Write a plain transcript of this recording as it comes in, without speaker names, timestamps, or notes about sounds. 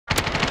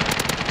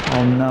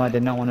Oh no, I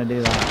did not want to do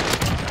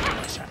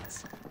that.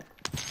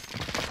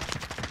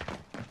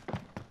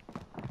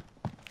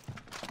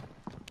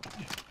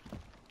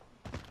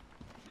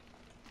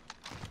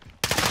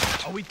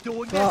 Are we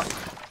doing this?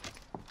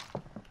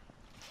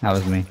 That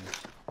was me.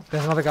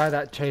 There's another guy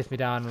that chased me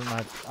down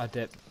and I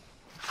dipped.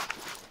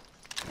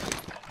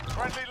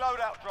 Friendly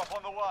loadout drop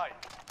on the way.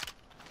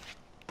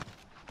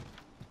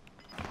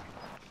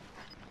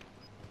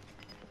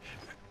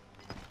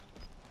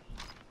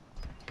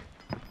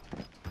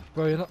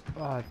 Bro, you're not.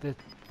 Oh, I did.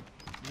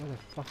 Where the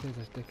fuck is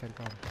this dickhead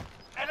gone?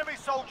 Enemy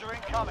soldier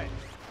incoming.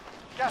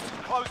 Gas is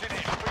closing in.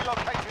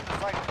 Relocating the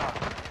safe zone.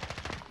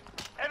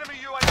 Enemy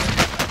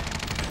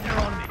UAV. They're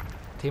on me.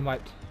 Team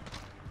wiped.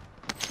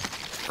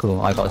 Cool,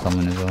 I got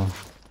someone as well.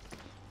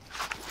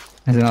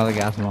 There's another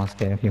gas mask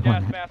here if you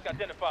want it. Mask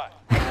identified.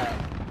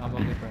 I'm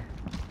on it, bro.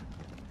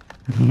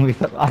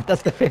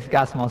 That's the 5th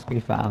gas mask we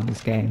found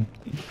this game.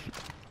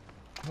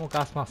 More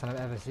gas masks than I've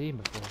ever seen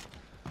before.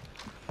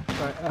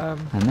 Right,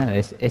 I know,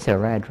 it's a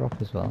rare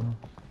drop as well.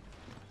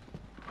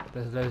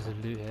 there's loads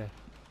of loot here.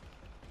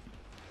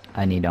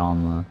 I need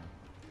armor.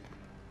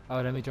 Oh,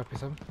 let me drop you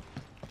some.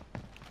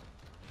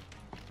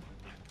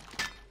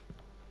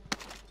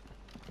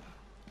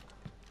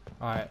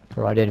 Alright.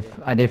 Bro, I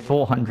did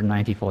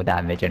 494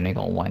 damage and I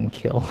got 1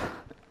 kill.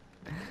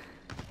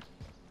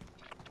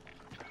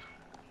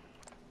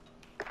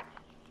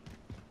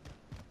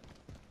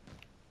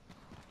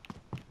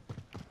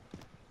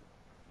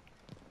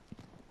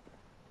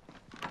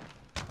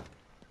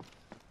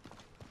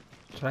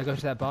 Should I go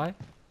to that buy?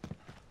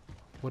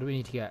 What do we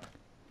need to get?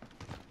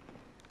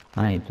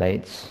 I need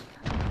plates.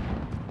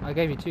 I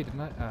gave you 2,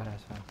 didn't I? Oh, no,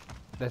 it's fine.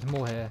 There's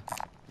more here.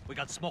 We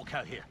got smoke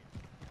out here.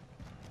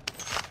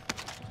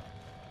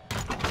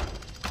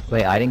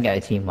 Wait, I didn't get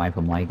a team wipe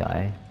on my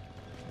guy.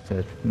 So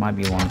there might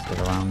be one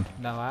still around.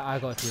 No, I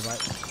got a team wipe.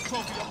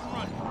 Trophy up and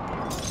running.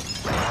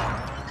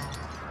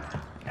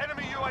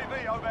 Enemy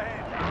UAV overhead.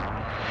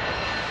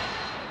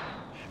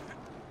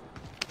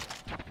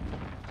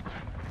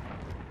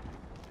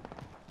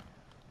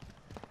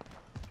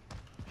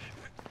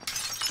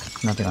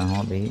 Nothing on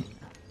heartbeat.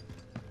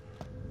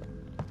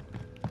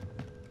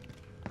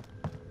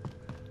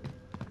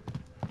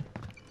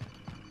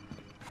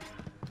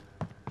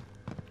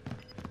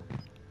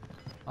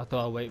 I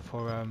thought I'd wait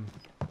for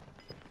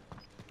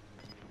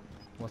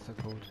what's it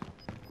called?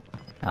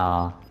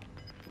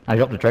 I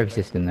dropped the trophy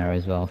system there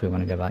as well if we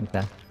want to go back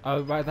there.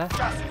 Oh, right there?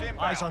 Gas is inbound.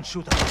 Eyes on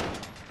shooter.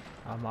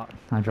 I'm up.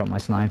 I dropped my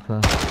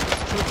sniper.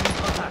 Shooter in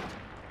contact.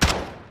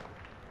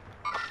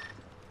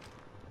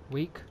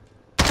 Weak.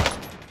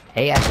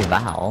 AS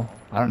Val?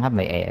 I don't have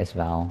my AS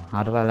Val.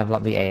 How do I level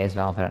up the AS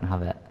Val if I don't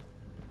have it?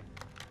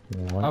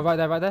 What? Oh, right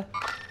there, right there.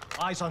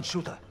 Eyes on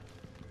shooter.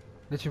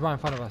 Literally right in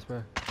front of us,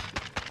 bro.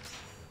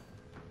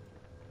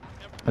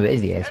 Oh, it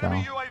is the AS Val.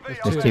 Enemy UAV There's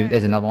There's overhead. 2,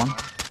 there's another one.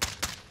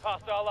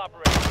 Hostile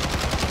operator.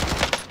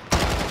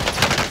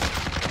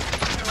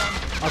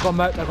 I got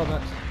murked, I got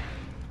murked.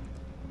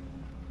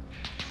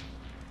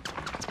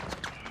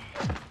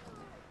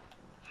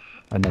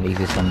 I've never used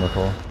this one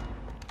before.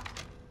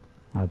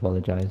 I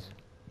apologise.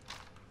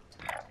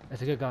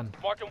 It's a good gun.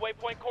 Marking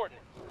waypoint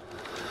coordinates.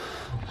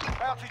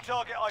 Bounty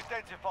target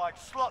identified.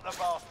 Slot the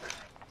bastard.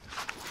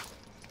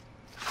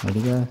 Where'd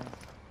he go?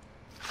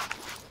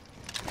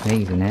 I think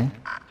he's in here.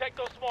 Take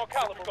those small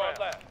caliber rounds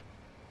left.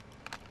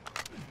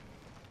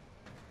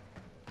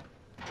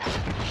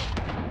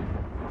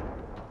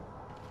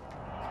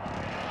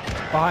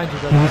 Behind you,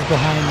 bro. He was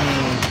behind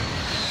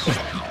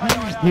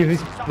me. He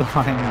was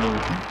behind me.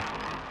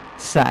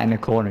 Sat in a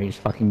corner, he just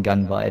fucking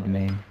gun butted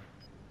me.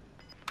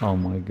 Oh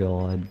my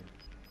god.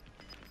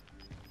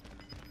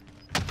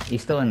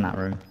 He's still in that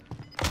room.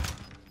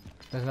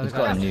 There's another He's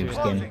got a guy. noob shooting.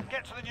 skin. Closing.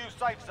 Get to the new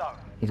safe zone.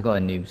 He's got a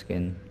noob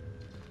skin.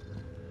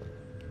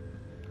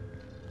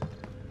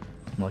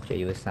 Watch it,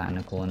 he was sat in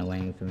a corner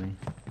waiting for me.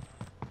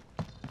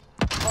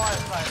 Fire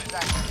sale is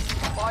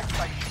active. Buy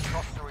station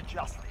costs are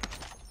adjusted.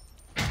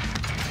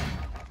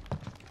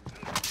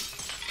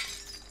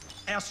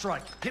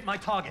 Airstrike. Hit my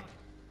target.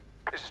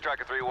 This is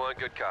Striker 3-1,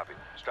 good copy.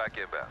 Strike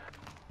inbound.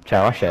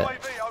 Shall I rush it?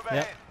 UAV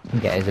overhead.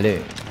 And get his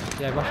loot.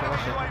 Yeah, rush it,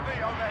 rush it.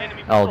 UAV overhead.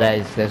 Enemy Oh,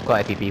 patrol. there's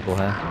quite a few people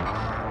here.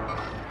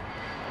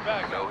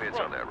 Back No up hits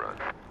front. on that run.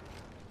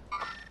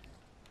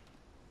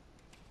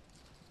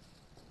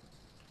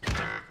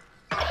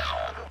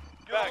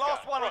 You're the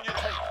last one on your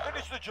team.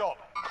 Finish the job.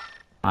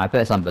 I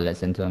put some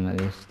bullets into him at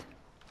least.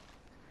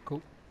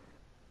 Cool.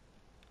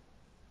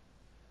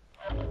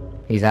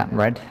 He's at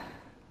red.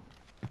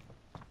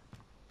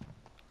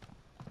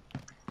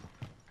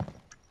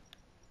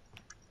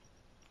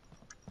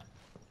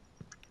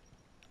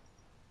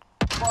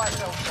 Fire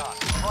sale done.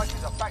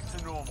 Prices are back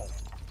to normal.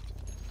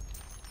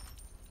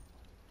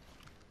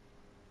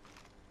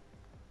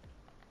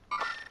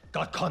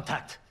 Got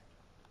contact.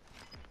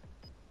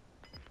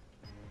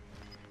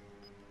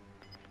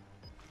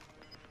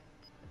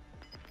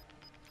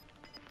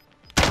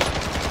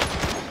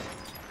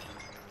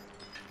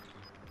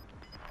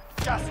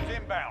 Gas is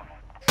inbound.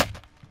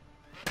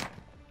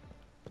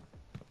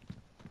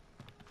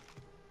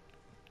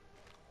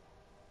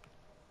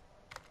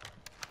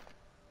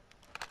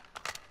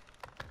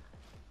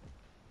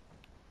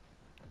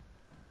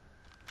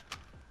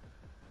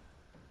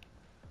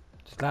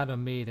 Land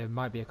on me, there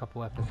might be a couple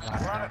weapons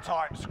left. We're out of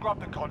time. Scrub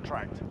the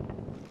contract.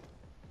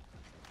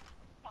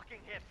 Fucking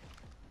hit.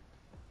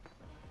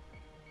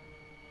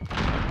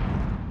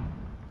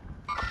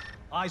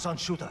 Eyes on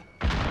shooter.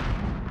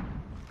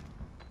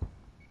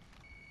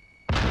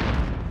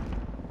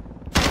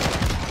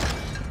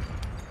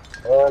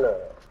 Oh no.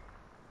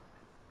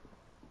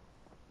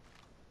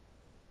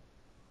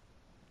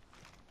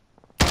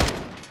 There's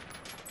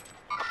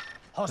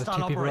Hostile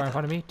two people right in operator.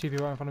 front of me. Two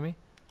people right in front of me.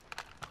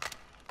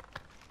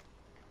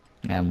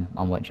 Yeah,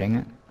 I'm watching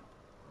it.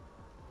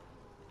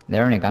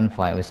 They're in a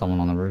gunfight with someone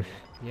on the roof.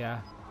 Yeah.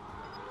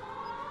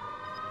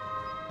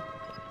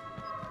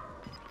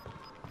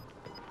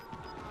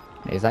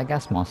 Is that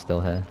gas mask still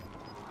here?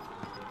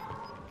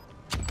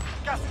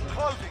 Gas is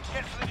closing.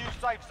 Get to the new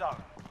safe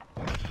zone.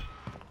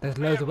 There's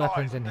loads of Be advised,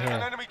 weapons in there's an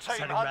here. enemy team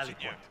Setting hunting rally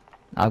you. point.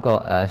 I've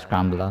got a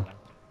scrambler.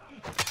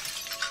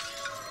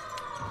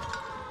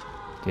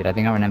 Dude, I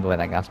think I remember where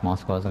that gas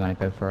mask was. I'm gonna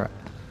go for it.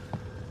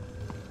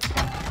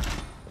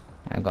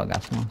 I've got a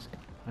gas mask.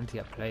 I need to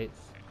get plates.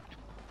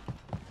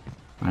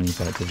 And you've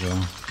got it as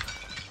well.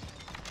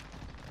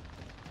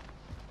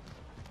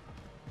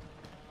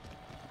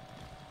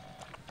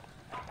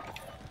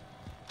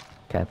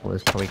 Careful,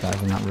 there's probably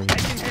guys in that room.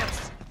 Taking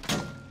hits.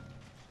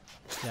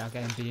 Yeah, I'm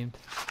getting beamed.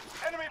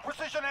 Enemy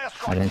precision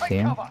airstrike. I don't Take see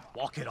him. cover.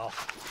 Walk it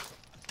off.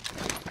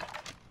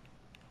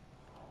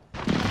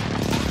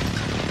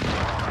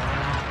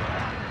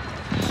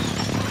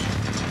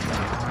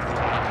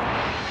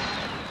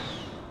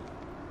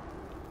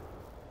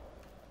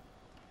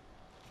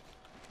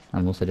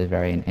 I'm also just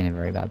in a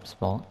very bad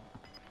spot.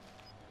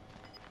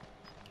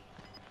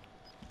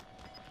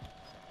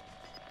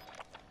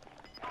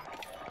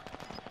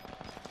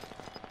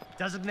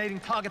 Designating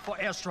target for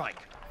airstrike.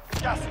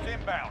 Gas is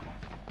inbound.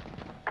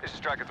 This is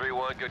Striker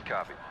 3-1, good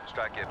copy.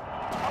 Strike in.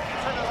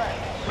 Up to the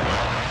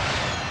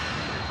left.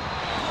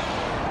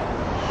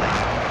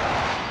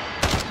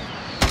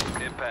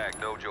 Impact,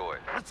 no joy.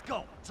 Let's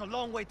go. It's a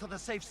long way to the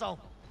safe zone.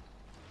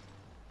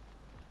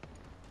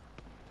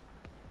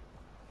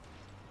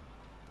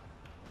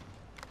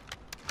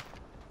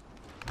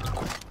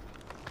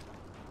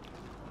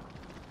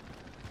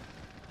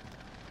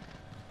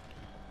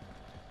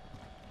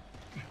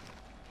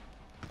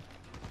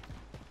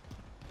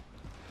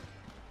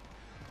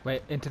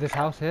 Wait, into this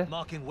house here?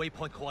 Marking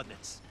waypoint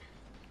coordinates.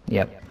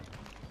 Yep.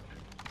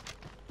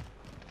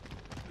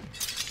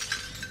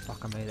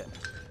 Fuck, I made it.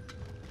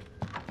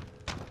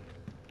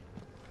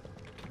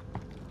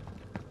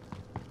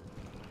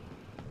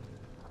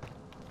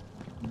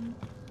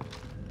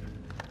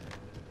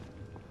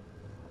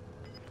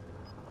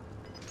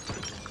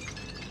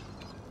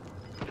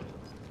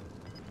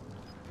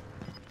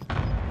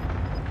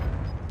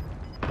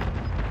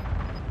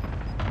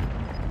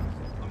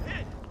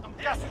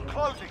 Gas is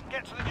closing.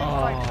 Get to the new safe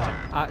Oh, zone.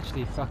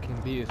 actually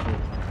fucking beautiful.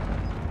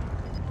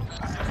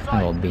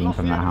 I got a beam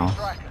from that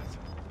house.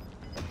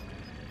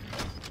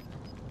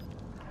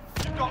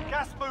 You've got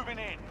gas moving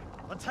in.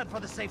 Let's head for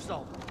the safe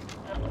zone.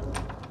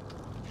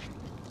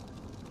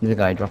 There's a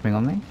guy dropping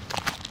on me.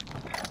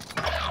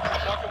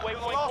 Mark the You're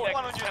the waypoint last one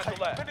on coordinates. your Cancel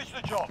team. that. Finish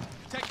the job.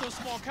 Take those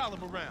small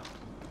caliber rounds.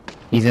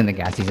 He's in the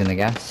gas, he's in the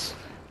gas.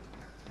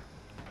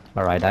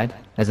 Alright, I died.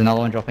 There's another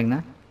one dropping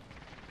there.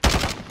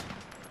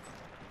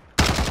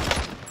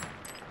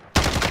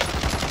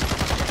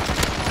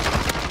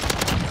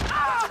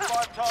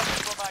 5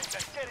 targets remain.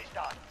 Let's get it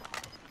done.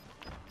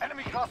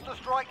 Enemy cluster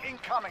strike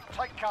incoming.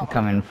 Take cover.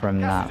 Coming from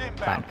Gas that is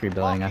inbound. factory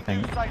building, I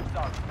Marking new think. safe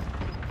zone.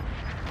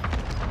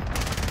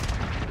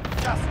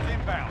 Gas is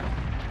inbound.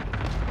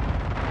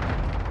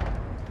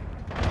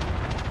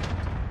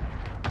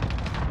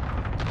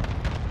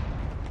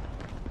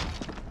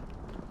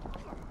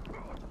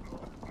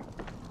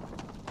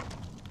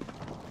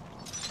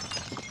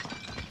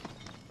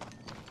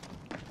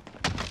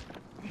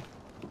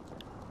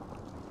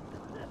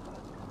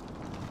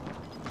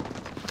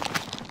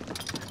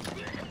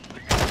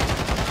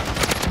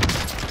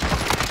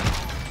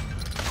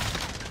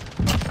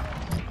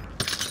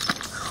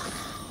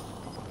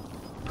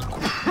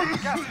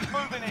 Gas is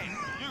moving in.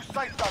 New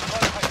safe zone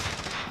located.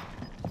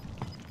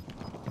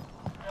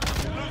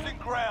 You're losing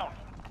ground.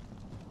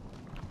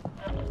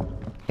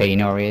 Okay, you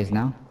know where he is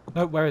now?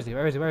 No, where is he?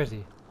 Where is he? Where is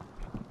he?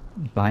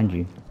 Behind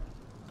you.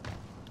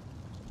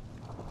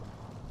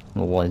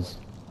 Or was.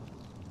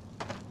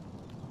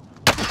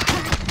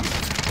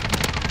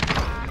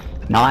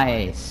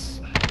 Nice!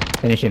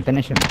 Finish him,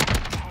 finish him.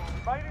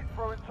 Made it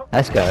through and took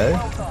Let's the go. lead.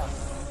 Well done.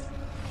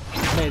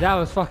 Mate, that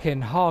was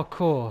fucking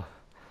hardcore.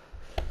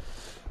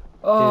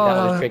 Dude, that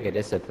Oh, was trigger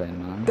discipline,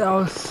 man. that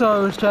was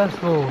so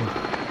stressful.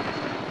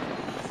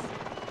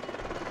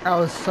 That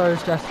was so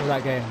stressful,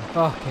 that game.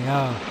 Fucking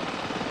hell.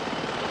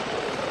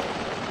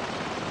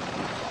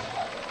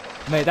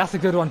 Mate, that's a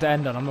good one to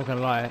end on, I'm not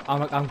gonna lie.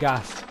 I'm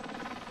gassed.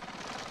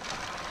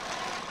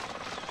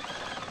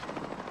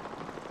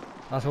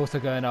 That's also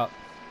going up.